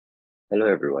Hello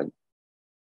everyone.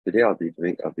 Today I'll be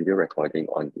doing a video recording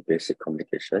on the basic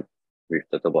communication with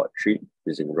TurtleBot3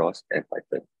 using ROS and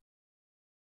Python.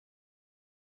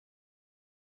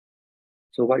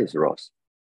 So what is ROS?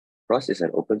 ROS is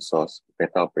an open source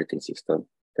beta operating system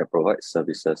that provides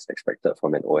services expected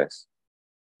from an OS.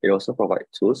 It also provides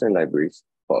tools and libraries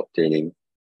for obtaining,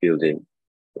 building,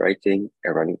 writing,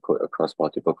 and running code across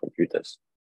multiple computers.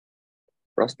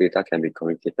 ROS data can be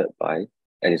communicated by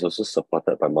and is also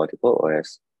supported by multiple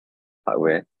OS,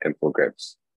 hardware, and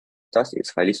programs. Thus, it's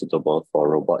highly suitable for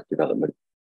robot development.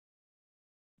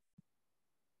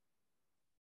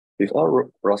 With our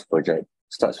ROS project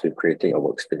starts with creating a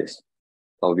workspace.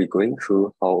 I'll be going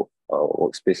through how a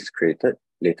workspace is created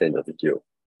later in the video.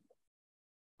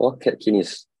 While Catkin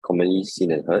is commonly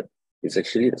seen and heard, it's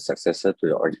actually the successor to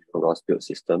the original ROS build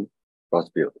system, ROS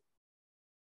build.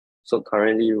 So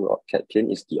currently,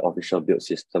 Catkin is the official build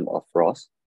system of ROS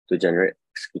to generate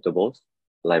executables,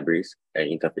 libraries, and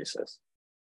interfaces.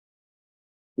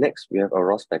 Next, we have a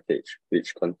ROS package,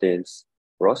 which contains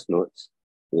ROS nodes,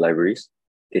 libraries,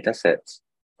 datasets,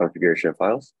 configuration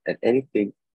files, and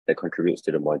anything that contributes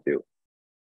to the module.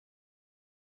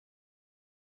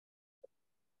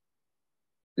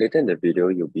 Later in the video,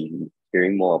 you'll be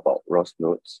hearing more about ROS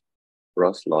nodes,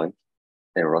 ROS launch,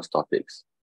 and ROS topics.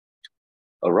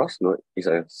 A ROS node is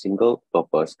a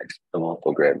single-purpose executable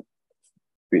program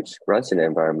which runs in an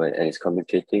environment and is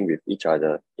communicating with each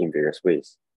other in various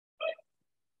ways.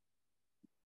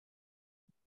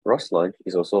 ROS launch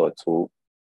is also a tool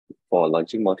for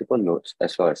launching multiple nodes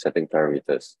as well as setting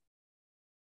parameters.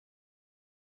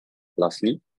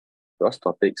 Lastly, ROS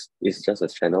topics is just a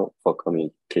channel for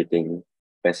communicating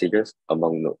messages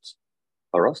among nodes.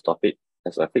 A ROS topic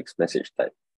has a fixed message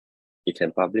type. It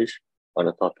can publish on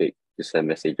a topic to send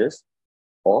messages,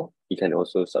 or you can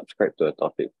also subscribe to a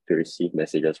topic to receive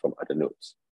messages from other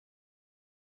nodes.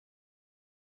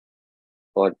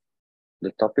 For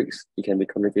the topics, it can be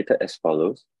communicated as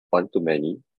follows: one to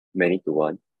many to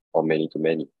one, or many to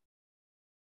many.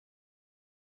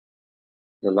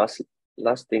 The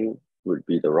last thing would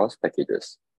be the ROS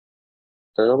packages.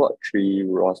 TurtleBot3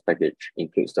 ROS package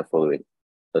includes the following: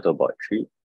 TurtleBot3,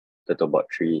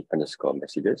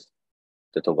 TurtleBot3_messages,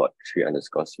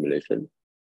 TurtleBot3_simulation,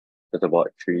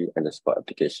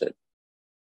 TurtleBot3_application.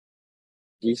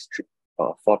 These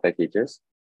four packages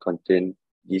contain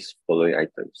these following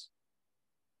items.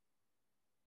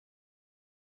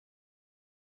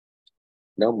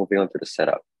 Now moving on to the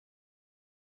setup.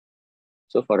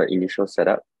 So for the initial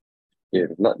setup, if you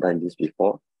have not done this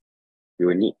before, you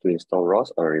will need to install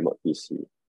ROS on a remote PC. You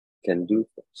can do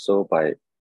so by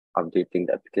updating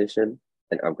the application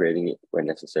and upgrading it when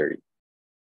necessary.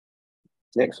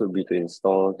 Next would be to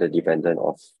install the dependent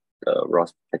of the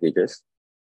ROS packages,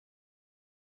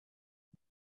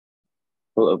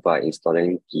 followed by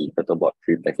installing the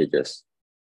TurtleBot3 packages.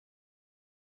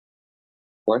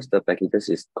 Once the packages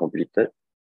is completed,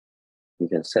 you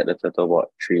can set the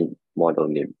TurtleBot3 model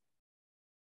name.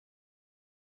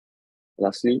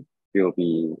 Lastly, we will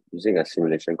be using a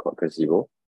simulation called Gazebo.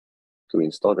 To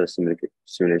install the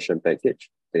simulation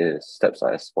package, the steps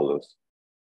are as follows.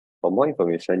 For more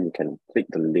information, you can click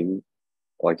the link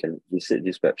or you can visit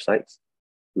these websites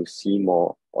to see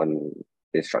more on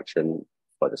the instruction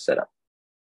for the setup.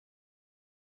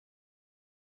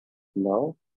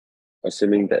 Now,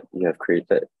 assuming that you have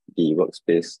created the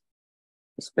workspace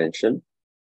expansion,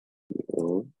 we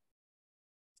will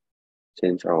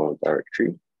change our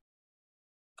directory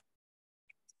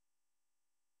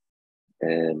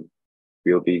and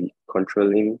we'll be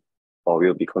controlling or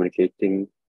we'll be communicating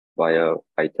via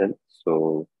Python.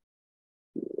 So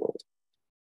we'll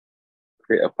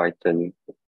create a Python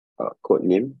code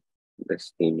name.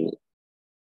 Let's name it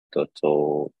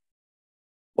TurtleBot.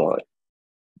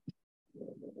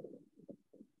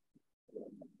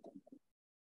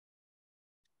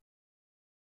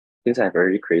 Since I've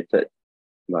already created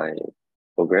my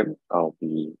program, I'll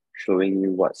be showing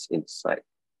you what's inside.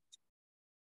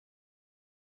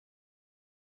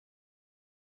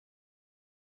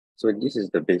 So this is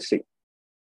the basic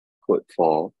code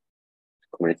for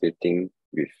communicating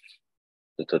with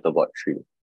the TurtleBot3.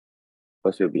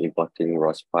 First, we'll be importing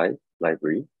ROS5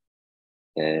 library,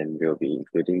 and we'll be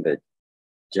including the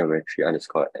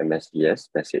geometry_MSVS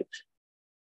message,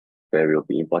 where we'll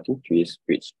be importing trees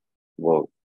which will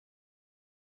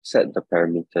set the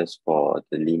parameters for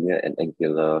the linear and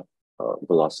angular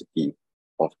velocity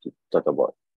of the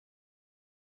TurtleBot.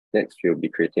 Next, we'll be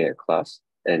creating a class,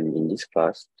 and in this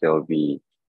class, there will be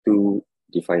two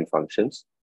defined functions.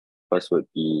 First would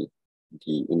be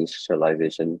the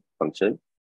initialization function,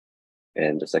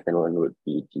 and the second one would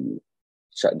be the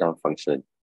shutdown function.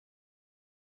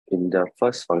 In the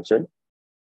first function,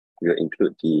 we'll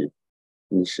include the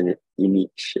init_mode,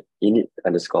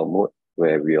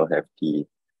 where we'll have the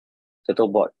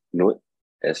TurtleBot node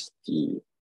as the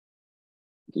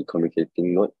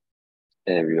communicating node,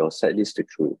 and we'll set this to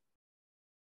true.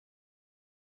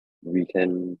 We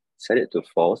can set it to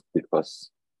false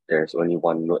because there's only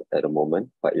one node at the moment,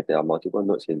 but if there are multiple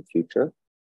nodes in future,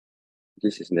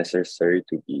 this is necessary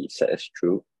to be set as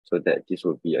true so that this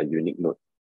will be a unique node.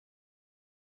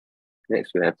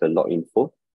 Next, we have the log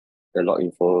info. The log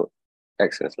info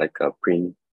acts as like a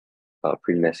print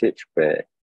message, where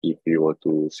if you were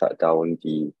to shut down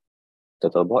the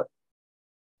TurtleBot,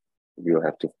 you will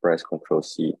have to press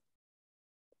Ctrl+C.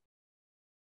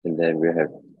 And then we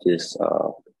have this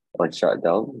on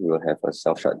shutdown, we will have a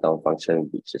self-shutdown function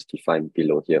which is defined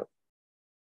below here.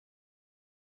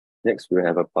 Next, we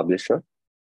have a publisher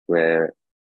where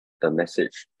the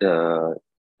message, the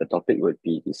topic would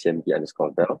be the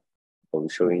CMD_val. I'm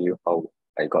showing you how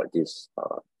I got this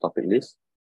topic list.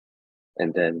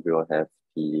 And then we will have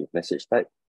the message type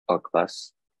or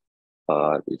class,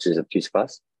 which is a twist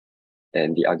class,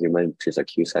 and the argument, which is a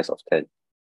queue size of 10.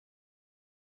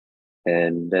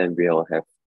 And then we'll have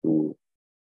to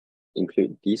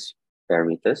include these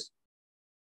parameters,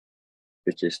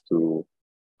 which is to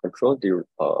control the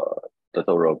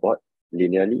turtle robot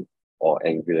linearly or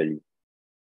angularly.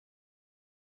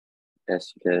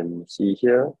 As you can see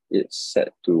here, it's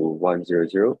set to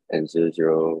 100 and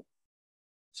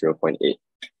 0.8.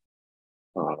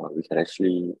 We can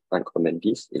actually uncomment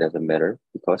this, it doesn't matter,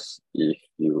 because if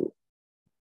you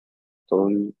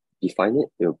don't define it,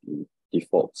 it will be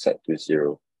default set to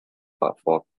 0. But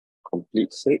for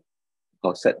complete sake,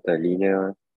 I'll set the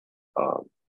linear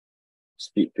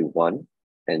speed to 1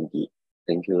 and the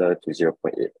angular to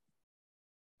 0.8.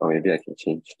 Or maybe I can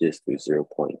change this to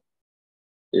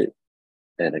 0.8,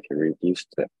 and I can reduce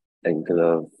the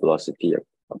angular velocity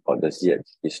about the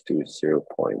z-axis to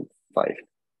 0.5.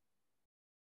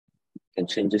 Can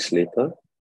change this later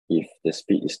if the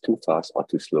speed is too fast or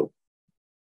too slow.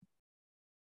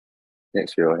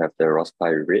 Next, we will have the ROS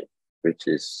rate, which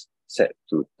is set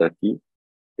to 30.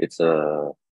 It's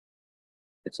to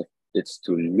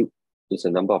loop. It's a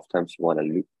number of times you want to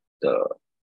loop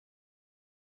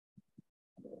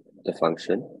the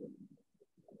function.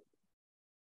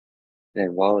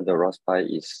 And while the ROS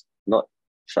is not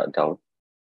shut down,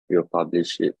 we'll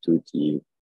publish it to the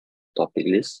topic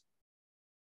list.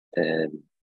 And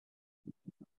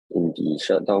in the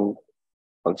shutdown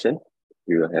function,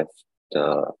 we will have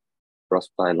the ROS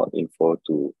log info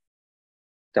to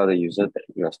tell the user that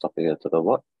you are stopping the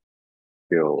TurtleBot.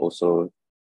 We'll also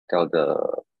tell the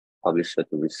publisher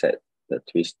to reset the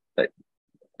twist back,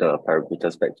 the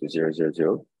parameters back to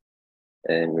 000.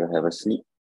 And we'll have a sleep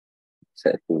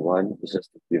set to 1,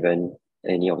 just to prevent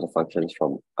any of the functions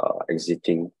from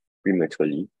exiting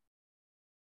prematurely.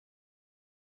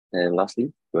 And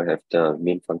lastly, we'll have the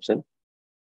main function.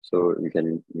 So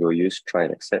you'll use try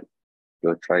and accept.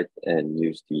 You'll try and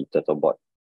use the TurtleBot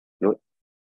node.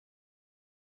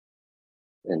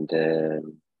 And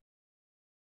then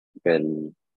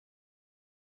when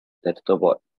the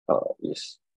TurtleBot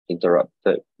is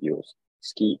interrupted, you'll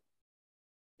skip.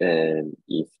 And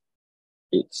if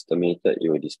it's terminated, it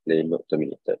will display not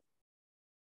terminated.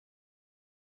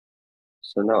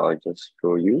 So now I'll just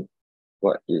show you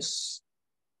what is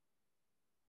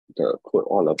the code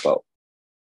all about.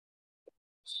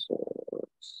 So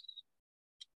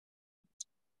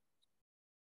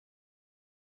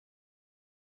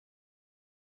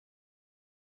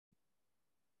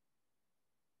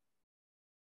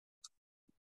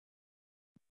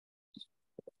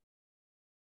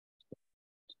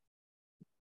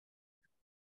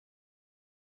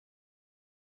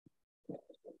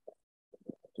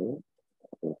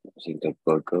using the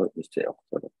burger instead of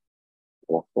the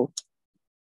waffle.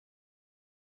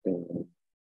 And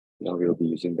now we'll be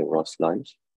using the ROS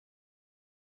lunch.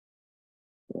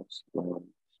 ROS lunch.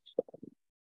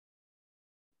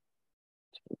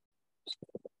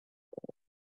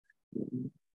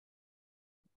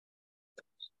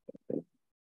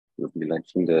 We'll be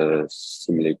launching the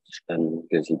simulation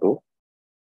gazebo.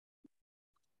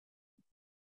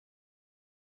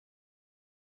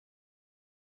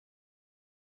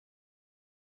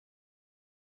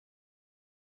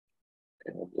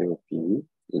 And it will be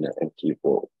in an empty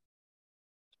world.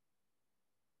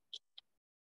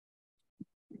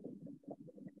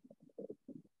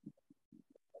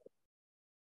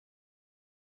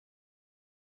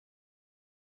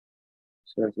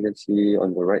 So as you can see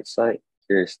on the right side,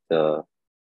 here's the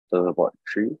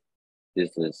TurtleBot3.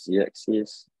 This is the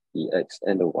z-axis, the x,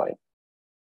 and the y.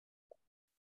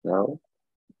 Now,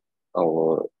 I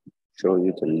will show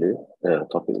you the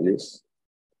topic list.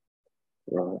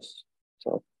 ROS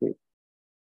Topic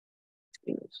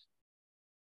English.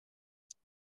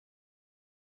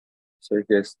 So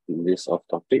here's the list of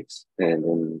topics, and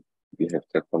then we have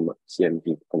the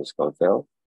CMD_val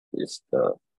is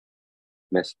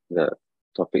the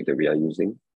topic that we are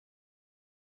using.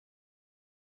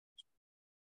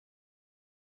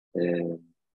 And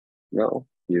now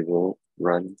we will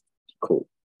run the code.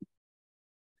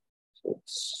 So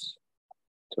it's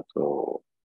TurtleBot3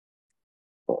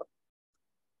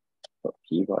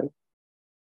 Burger.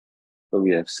 So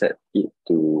we have set it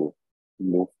to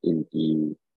move in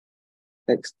the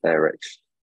x direction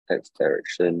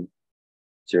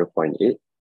 0.8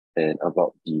 and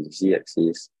about the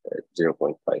z-axis at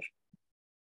 0.5.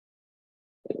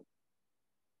 Okay.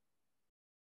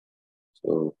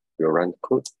 So we'll run the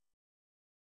code.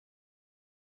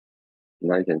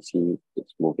 Now you can see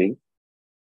it's moving.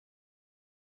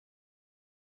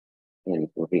 And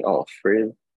it's moving out of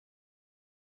frame.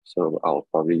 So I'll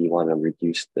probably want to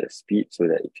reduce the speed so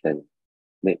that it can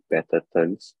make better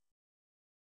turns.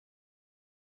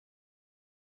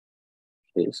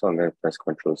 Okay, so I'm going to press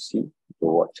Ctrl+C to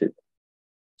watch it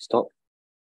stop.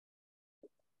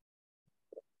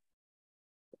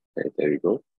 Okay, there we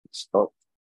go. It stopped.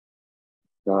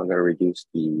 Now I'm going to reduce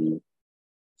the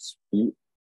speed,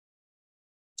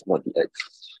 about the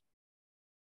x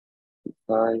to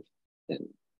 5,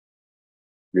 and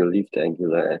we'll leave the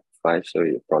angular at 5, so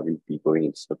it'll probably be going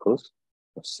in circles.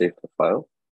 I'll save the file.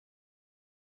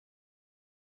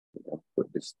 I'll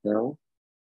put this down.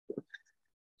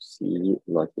 See it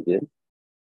log again.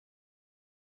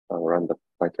 I'll run the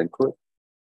Python code.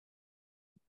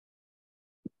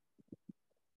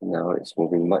 Now it's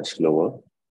moving much slower,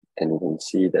 and you can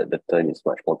see that the turn is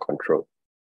much more controlled.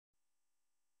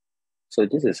 So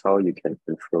this is how you can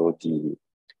control the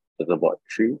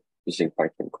TurtleBot3 using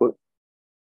Python code.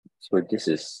 So this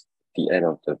is the end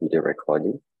of the video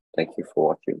recording. Thank you for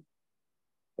watching,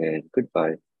 and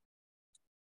goodbye.